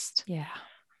last. Yeah.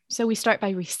 So we start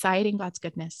by reciting God's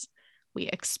goodness. We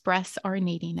express our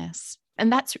neediness.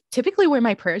 And that's typically where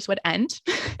my prayers would end,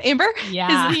 Amber.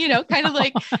 Yeah. Is, kind of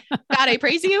like, God, I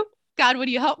praise you. God, would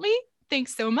you help me?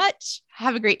 Thanks so much.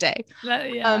 Have a great day.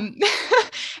 Yeah.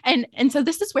 And so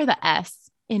this is where the S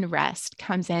in R.E.S.T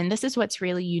comes in. This is what's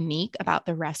really unique about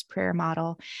the R.E.S.T prayer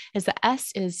model, is the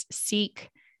S is seek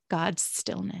God's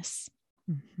stillness.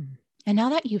 And now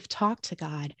that you've talked to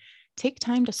God, take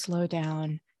time to slow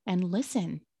down and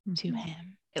listen to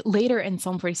him. Later in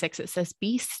Psalm 46, it says,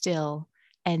 be still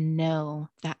and know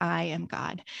that I am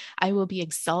God. I will be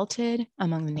exalted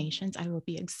among the nations. I will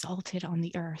be exalted on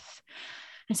the earth.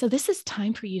 And so this is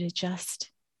time for you to just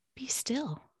be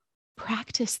still.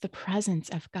 Practice the presence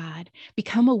of God.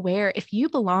 Become aware. If you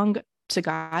belong to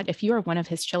God, if you are one of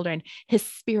his children, his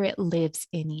spirit lives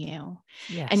in you.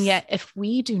 Yes. And yet, if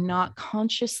we do not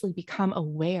consciously become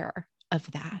aware of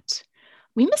that,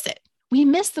 we miss it. We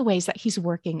miss the ways that he's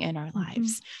working in our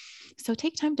lives. So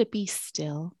take time to be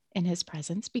still in his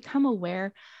presence. Become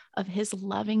aware of his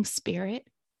loving spirit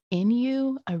in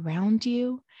you, around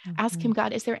you. Ask him,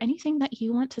 God, is there anything that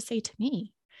you want to say to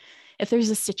me? If there's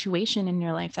a situation in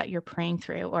your life that you're praying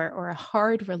through, or a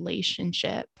hard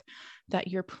relationship that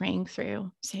you're praying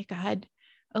through, say, God,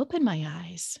 open my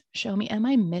eyes. Show me, am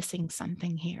I missing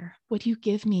something here? Would you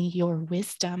give me your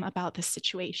wisdom about this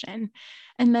situation?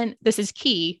 And then this is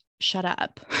key, shut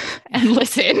up and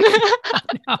listen.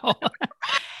 No.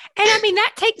 I mean,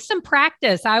 that takes some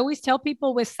practice. I always tell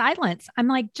people with silence, I'm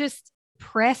like, just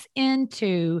press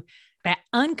into that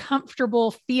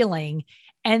uncomfortable feeling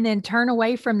and then turn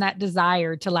away from that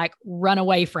desire to like run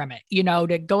away from it,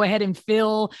 to go ahead and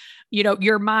fill,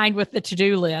 your mind with the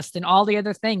to-do list and all the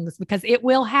other things, because it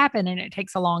will happen and it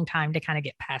takes a long time to kind of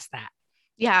get past that.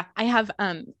 Yeah, I have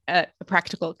a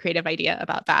practical creative idea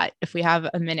about that if we have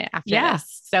a minute after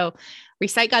this. So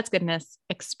recite God's goodness,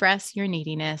 express your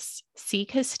neediness, seek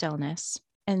his stillness.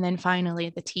 And then finally,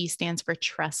 the T stands for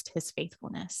trust his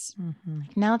faithfulness. Mm-hmm.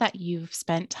 Now that you've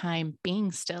spent time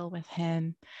being still with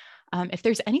him, if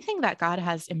there's anything that God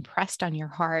has impressed on your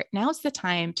heart, now's the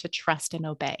time to trust and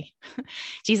obey.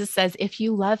 Jesus says, if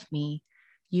you love me,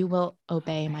 you will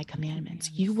obey my commandments.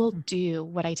 You will do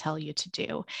what I tell you to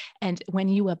do. And when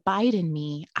you abide in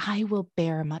me, I will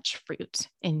bear much fruit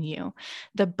in you.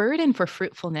 The burden for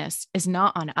fruitfulness is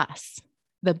not on us.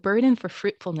 The burden for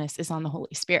fruitfulness is on the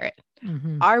Holy Spirit.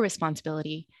 Mm-hmm. Our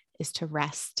responsibility is to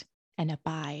rest and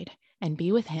abide and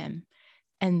be with him,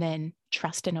 and then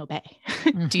trust and obey,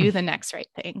 do the next right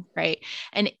thing, right?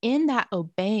 And in that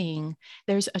obeying,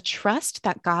 there's a trust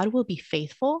that God will be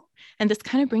faithful. And this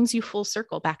kind of brings you full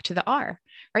circle back to the R,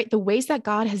 right? The ways that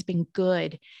God has been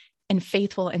good and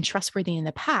faithful and trustworthy in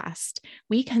the past,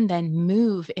 we can then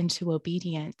move into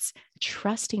obedience,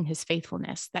 trusting his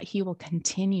faithfulness, that he will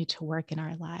continue to work in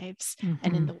our lives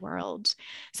and in the world.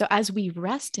 So as we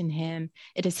rest in him,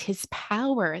 it is his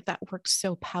power that works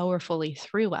so powerfully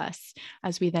through us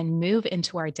as we then move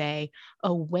into our day,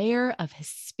 aware of his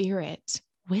spirit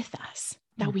with us,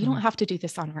 that we don't have to do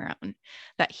this on our own,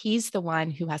 that he's the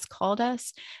one who has called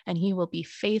us and he will be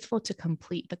faithful to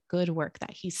complete the good work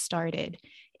that he started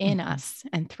in us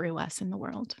and through us in the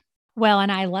world. Well,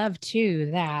 and I love too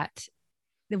that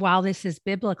while this is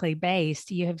biblically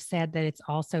based, you have said that it's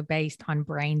also based on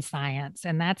brain science.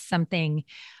 And that's something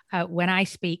when I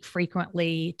speak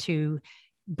frequently to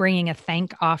bringing a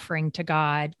thank offering to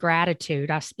God,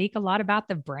 gratitude, I speak a lot about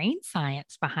the brain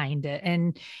science behind it.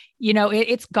 And,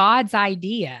 it's God's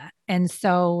idea. And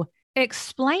so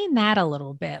explain that a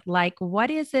little bit. Like, what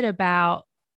is it about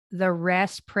the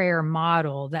rest prayer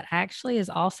model that actually is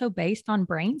also based on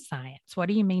brain science? What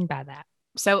do you mean by that?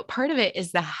 So part of it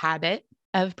is the habit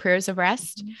of prayers of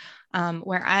rest,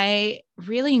 where I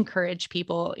really encourage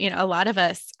people, a lot of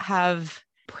us have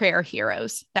prayer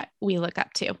heroes that we look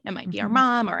up to. It might be our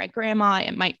mom or our grandma.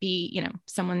 It might be,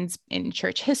 someone's in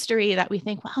church history that we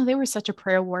think, wow, they were such a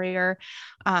prayer warrior.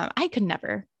 I could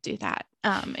never do that.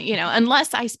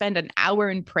 Unless I spend an hour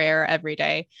in prayer every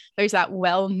day. There's that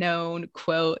well-known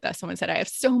quote that someone said, I have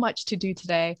so much to do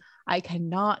today. I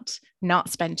cannot not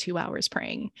spend 2 hours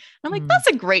praying. And I'm like, that's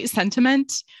a great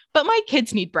sentiment, but my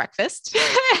kids need breakfast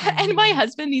and my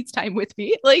husband needs time with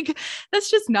me. Like,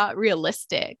 that's just not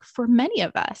realistic for many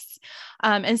of us.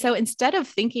 And so instead of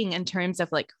thinking in terms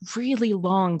of like really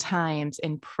long times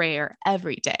in prayer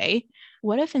every day,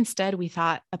 what if instead we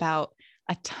thought about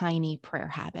a tiny prayer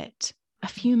habit, a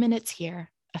few minutes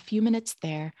here, a few minutes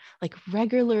there, like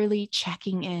regularly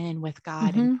checking in with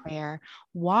God in prayer,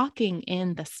 walking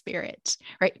in the Spirit,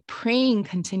 right? Praying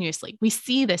continuously. We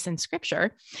see this in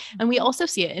scripture, and we also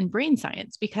see it in brain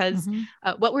science, because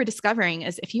what we're discovering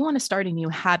is if you want to start a new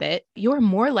habit, you're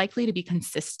more likely to be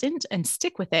consistent and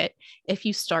stick with it if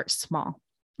you start small.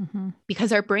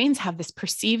 Because our brains have this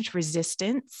perceived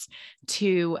resistance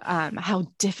to how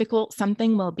difficult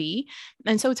something will be.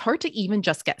 And so it's hard to even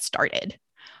just get started.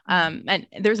 And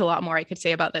there's a lot more I could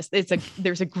say about this.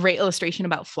 There's a great illustration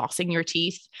about flossing your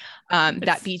teeth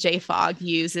that BJ Fogg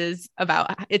uses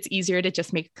about it's easier to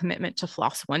just make a commitment to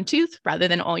floss one tooth rather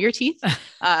than all your teeth,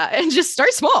 and just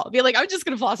start small. Be like, I'm just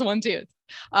going to floss one tooth.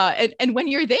 And when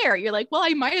you're there, you're like, well,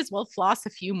 I might as well floss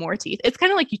a few more teeth. It's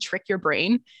kind of like you trick your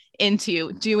brain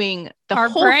into doing the whole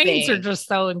thing. Our brains are just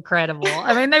so incredible.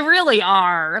 I mean, they really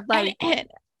are. Like, and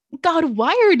God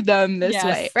wired them this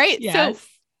way, right? Yes. So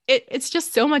it's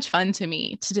just so much fun to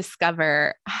me to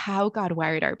discover how God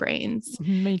wired our brains.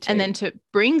 Me too. And then to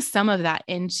bring some of that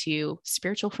into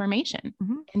spiritual formation,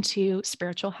 into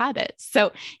spiritual habits.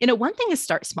 So, one thing is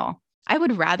start small. I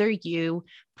would rather you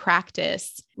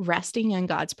practice resting in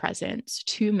God's presence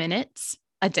 2 minutes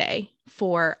a day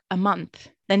for a month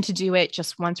than to do it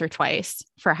just once or twice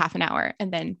for half an hour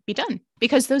and then be done.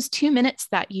 Because those 2 minutes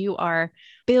that you are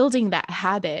building that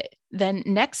habit, then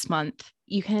next month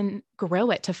you can grow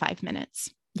it to 5 minutes.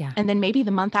 Yeah. And then maybe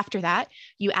the month after that,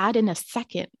 you add in a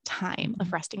second time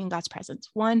of resting in God's presence.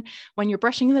 One, when you're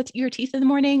brushing your teeth in the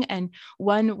morning, and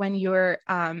one when you're,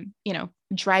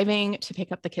 driving to pick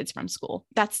up the kids from school.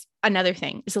 That's another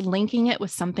thing, is linking it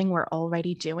with something we're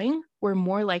already doing. We're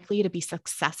more likely to be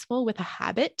successful with a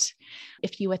habit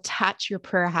if you attach your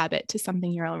prayer habit to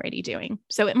something you're already doing.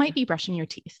 So it might be brushing your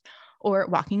teeth, or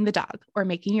walking the dog, or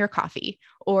making your coffee,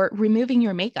 or removing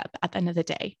your makeup at the end of the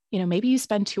day. Maybe you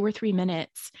spend 2 or 3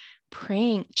 minutes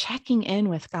praying, checking in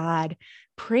with God,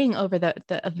 praying over the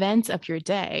events of your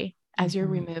day as you're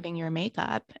removing your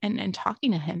makeup, and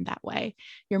talking to him that way.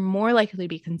 You're more likely to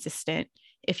be consistent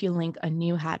if you link a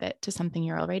new habit to something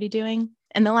you're already doing.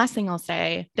 And the last thing I'll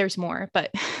say, there's more,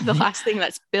 but the last thing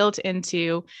that's built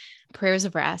into Prayers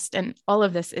of Rest, and all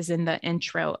of this is in the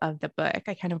intro of the book,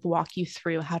 I kind of walk you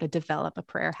through how to develop a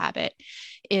prayer habit,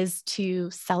 is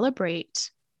to celebrate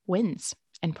wins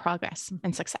and progress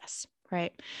and success,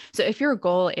 right? So if your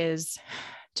goal is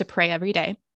to pray every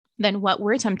day, then what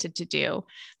we're tempted to do,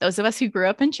 those of us who grew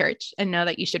up in church and know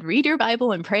that you should read your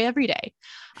Bible and pray every day,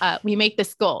 we make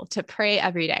this goal to pray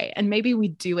every day. And maybe we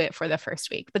do it for the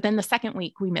first week, but then the second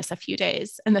week we miss a few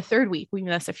days. And the third week we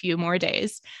miss a few more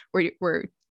days. We're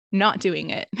not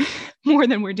doing it more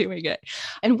than we're doing it.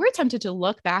 And we're tempted to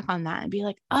look back on that and be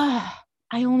like, I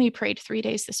only prayed 3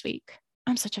 days this week.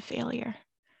 I'm such a failure.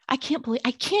 I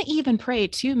can't even pray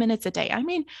 2 minutes a day. I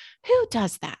mean, who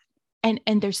does that?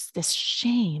 And there's this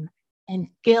shame and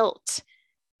guilt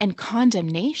and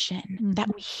condemnation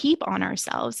that we heap on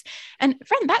ourselves. And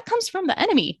friend, that comes from the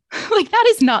enemy. Like, that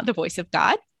is not the voice of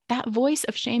God. That voice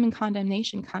of shame and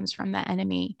condemnation comes from the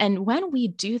enemy. And when we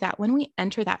do that, when we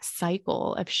enter that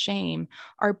cycle of shame,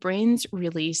 our brains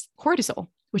release cortisol,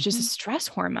 which is a stress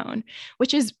hormone,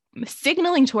 which is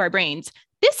signaling to our brains,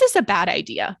 this is a bad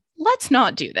idea. Let's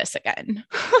not do this again.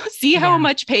 See how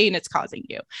much pain it's causing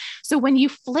you. So when you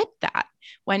flip that,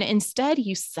 when instead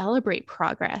you celebrate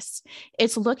progress,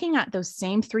 it's looking at those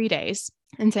same 3 days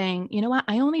and saying, you know what?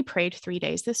 I only prayed 3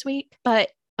 days this week, but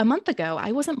a month ago,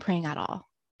 I wasn't praying at all.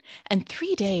 And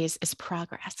 3 days is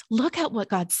progress. Look at what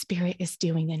God's Spirit is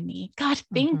doing in me. God,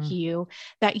 thank you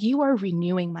that you are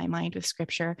renewing my mind with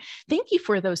scripture. Thank you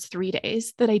for those 3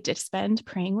 days that I did spend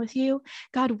praying with you.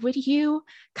 God, would you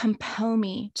compel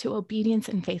me to obedience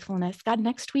and faithfulness? God,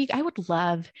 next week, I would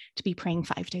love to be praying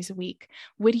 5 days a week.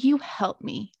 Would you help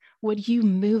me? Would you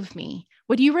move me?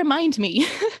 Would you remind me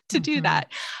to do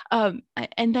that? And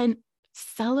then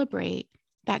celebrate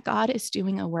that God is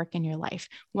doing a work in your life.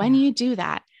 When you do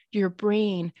that, your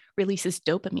brain releases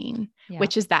dopamine,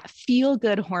 which is that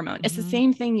feel-good hormone. It's the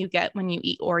same thing you get when you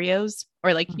eat Oreos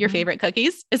or like your favorite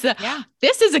cookies. It's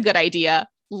this is a good idea.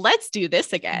 Let's do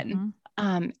this again.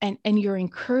 And you're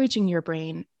encouraging your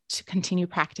brain to continue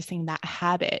practicing that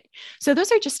habit. So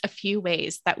those are just a few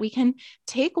ways that we can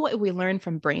take what we learn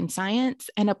from brain science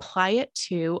and apply it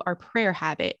to our prayer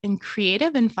habit in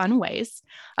creative and fun ways.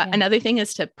 Another thing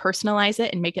is to personalize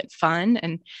it and make it fun.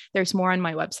 And there's more on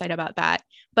my website about that.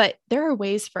 But there are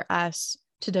ways for us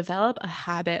to develop a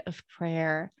habit of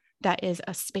prayer that is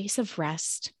a space of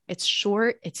rest. It's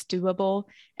short, it's doable,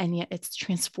 and yet it's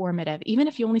transformative. Even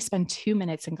if you only spend 2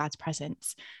 minutes in God's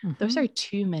presence, those are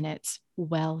 2 minutes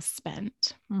well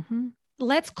spent.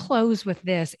 Let's close with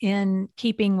this in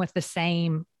keeping with the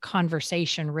same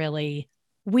conversation, really.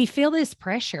 We feel this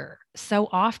pressure so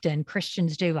often.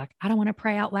 Christians do, like, I don't want to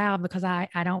pray out loud because I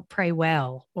don't pray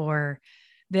well, or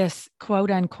this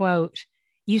quote unquote,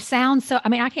 you sound so, I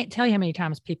mean, I can't tell you how many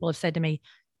times people have said to me,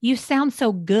 you sound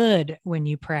so good when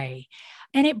you pray.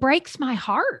 And it breaks my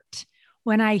heart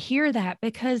when I hear that,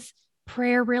 because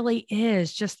prayer really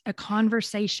is just a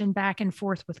conversation back and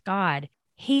forth with God.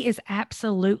 He is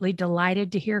absolutely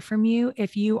delighted to hear from you.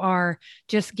 If you are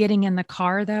just getting in the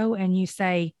car, though, and you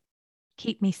say,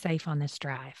 keep me safe on this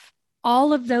drive.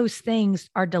 All of those things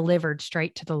are delivered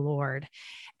straight to the Lord.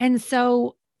 And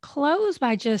so close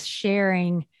by just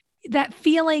sharing that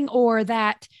feeling or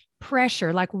that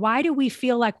pressure. Like, why do we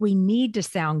feel like we need to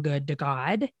sound good to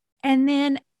God? And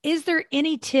then, is there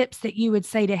any tips that you would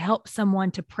say to help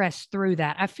someone to press through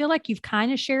that? I feel like you've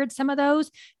kind of shared some of those,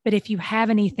 but if you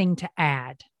have anything to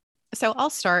add. So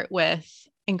I'll start with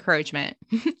encouragement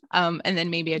and then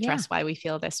maybe address why we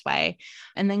feel this way.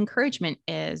 And the encouragement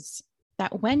is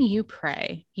that when you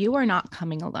pray, you are not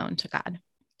coming alone to God.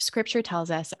 Scripture tells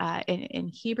us in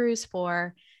Hebrews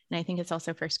 4, and I think it's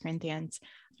also 1 Corinthians,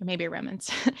 or maybe Romans,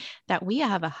 that we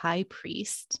have a high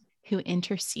priest who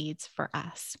intercedes for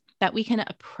us. that we can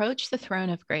approach the throne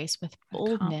of grace with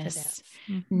boldness,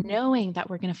 knowing that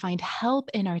we're going to find help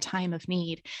in our time of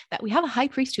need, that we have a high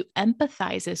priest who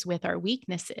empathizes with our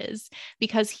weaknesses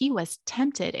because he was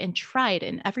tempted and tried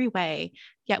in every way,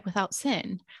 yet without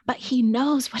sin. But he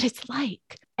knows what it's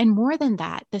like. And more than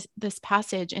that, this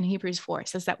passage in Hebrews 4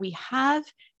 says that we have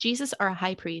Jesus, our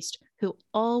high priest, who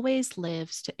always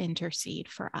lives to intercede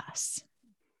for us.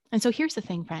 And so here's the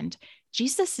thing, friend.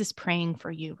 Jesus is praying for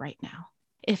you right now.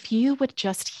 If you would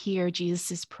just hear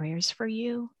Jesus's prayers for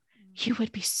you, you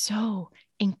would be so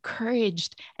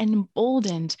encouraged and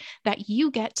emboldened that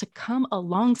you get to come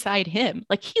alongside him.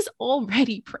 Like he's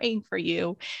already praying for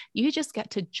you. You just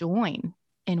get to join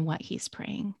in what he's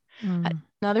praying.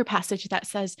 Another passage that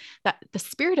says that the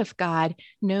Spirit of God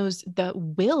knows the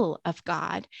will of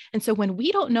God. And so when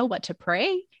we don't know what to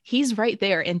pray, he's right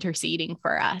there interceding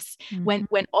for us. When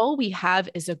all we have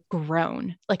is a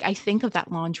groan, like I think of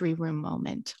that laundry room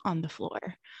moment on the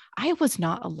floor. I was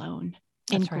not alone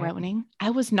in groaning. I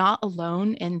was not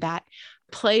alone in that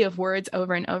play of words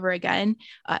over and over again.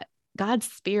 God's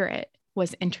Spirit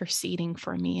was interceding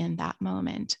for me in that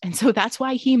moment. And so that's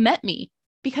why he met me,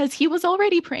 because he was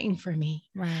already praying for me.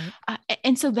 Right.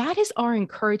 And so that is our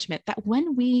encouragement, that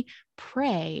when we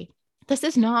pray, this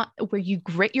is not where you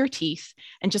grit your teeth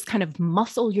and just kind of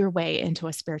muscle your way into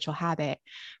a spiritual habit.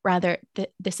 Rather,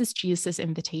 this is Jesus'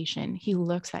 invitation. He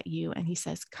looks at you and he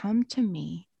says, "Come to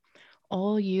me,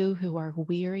 all you who are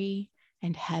weary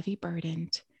and heavy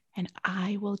burdened, and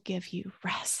I will give you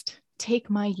rest. Take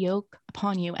my yoke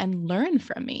upon you and learn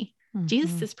from me."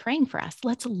 Jesus is praying for us.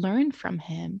 Let's learn from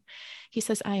him. He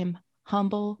says, "I am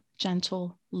humble,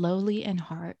 gentle, lowly in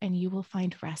heart, and you will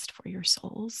find rest for your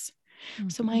souls."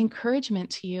 So my encouragement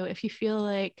to you, if you feel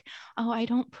like, oh, I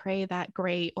don't pray that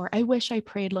great, or I wish I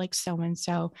prayed like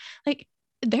so-and-so, like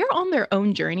they're on their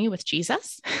own journey with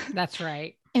Jesus. That's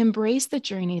right. Embrace the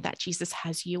journey that Jesus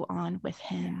has you on with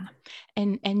him,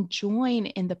 and join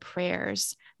in the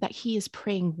prayers that he is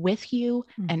praying with you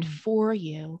and for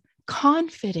you,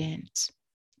 confident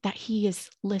that he is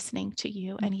listening to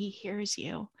you and he hears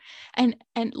you. And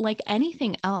like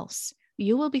anything else,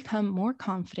 you will become more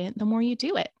confident the more you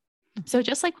do it. So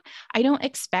just like I don't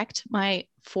expect my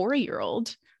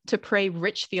 4-year-old to pray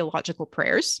rich theological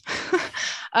prayers,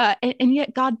 and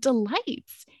yet God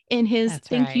delights in his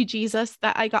 "Thank you, Jesus,"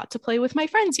 that I got to play with my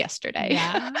friends yesterday.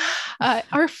 Yeah.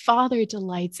 Our Father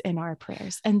delights in our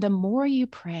prayers. And the more you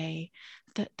pray,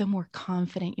 the more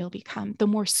confident you'll become, the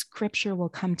more scripture will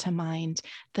come to mind,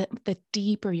 the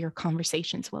deeper your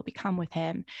conversations will become with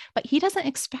him. But he doesn't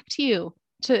expect you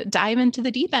to dive into the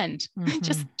deep end.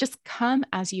 Just come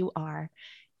as you are.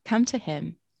 Come to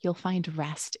him. You'll find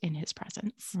rest in his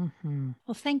presence.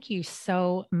 Well, thank you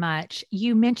so much.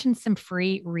 You mentioned some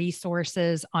free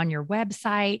resources on your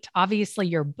website. Obviously,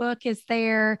 your book is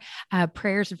there.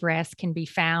 Prayers of Rest can be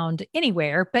found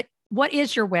anywhere. But what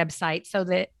is your website so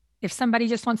that if somebody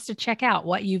just wants to check out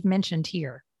what you've mentioned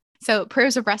here? So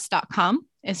prayersofrest.com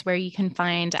is where you can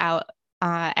find out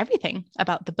everything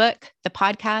about the book, the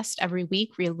podcast. Every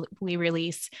week we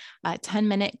release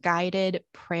 10-minute guided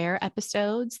prayer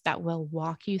episodes that will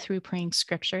walk you through praying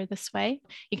scripture this way.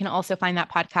 You can also find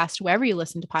that podcast wherever you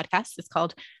listen to podcasts. It's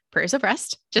called Prayers of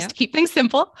Rest, just to keep things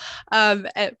simple.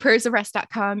 At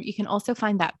prayersofrest.com. You can also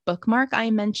find that bookmark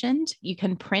I mentioned. You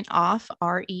can print off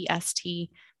R.E.S.T,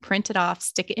 print it off,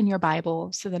 stick it in your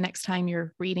Bible. So the next time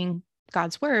you're reading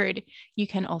God's word, you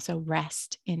can also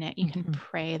rest in it. You can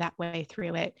pray that way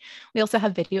through it. We also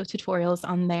have video tutorials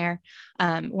on there.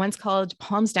 One's called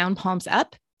Palms Down, Palms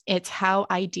Up. It's how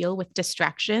I deal with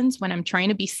distractions when I'm trying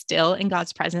to be still in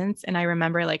God's presence. And I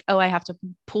remember like, oh, I have to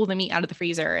pull the meat out of the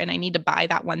freezer and I need to buy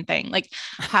that one thing. Like,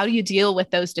 how do you deal with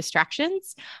those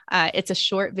distractions? It's a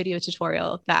short video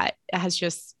tutorial that has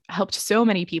just helped so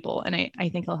many people. And I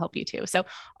think it'll help you too. So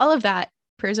all of that,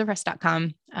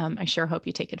 prayersofrest.com. I sure hope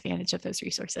you take advantage of those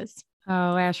resources.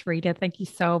 Oh, Asheritah, thank you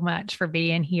so much for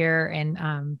being here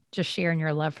and just sharing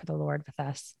your love for the Lord with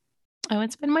us. Oh,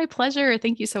 it's been my pleasure.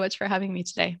 Thank you so much for having me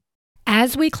today.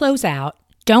 As we close out,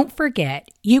 don't forget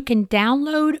you can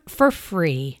download for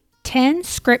free 10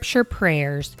 scripture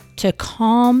prayers to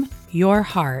calm your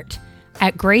heart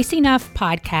at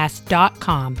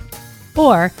graceenoughpodcast.com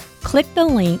or click the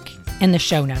link in the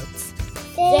show notes.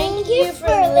 Thank you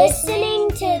for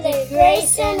listening to the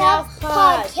Grace Enough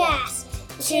Podcast.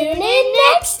 Tune in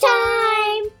next time.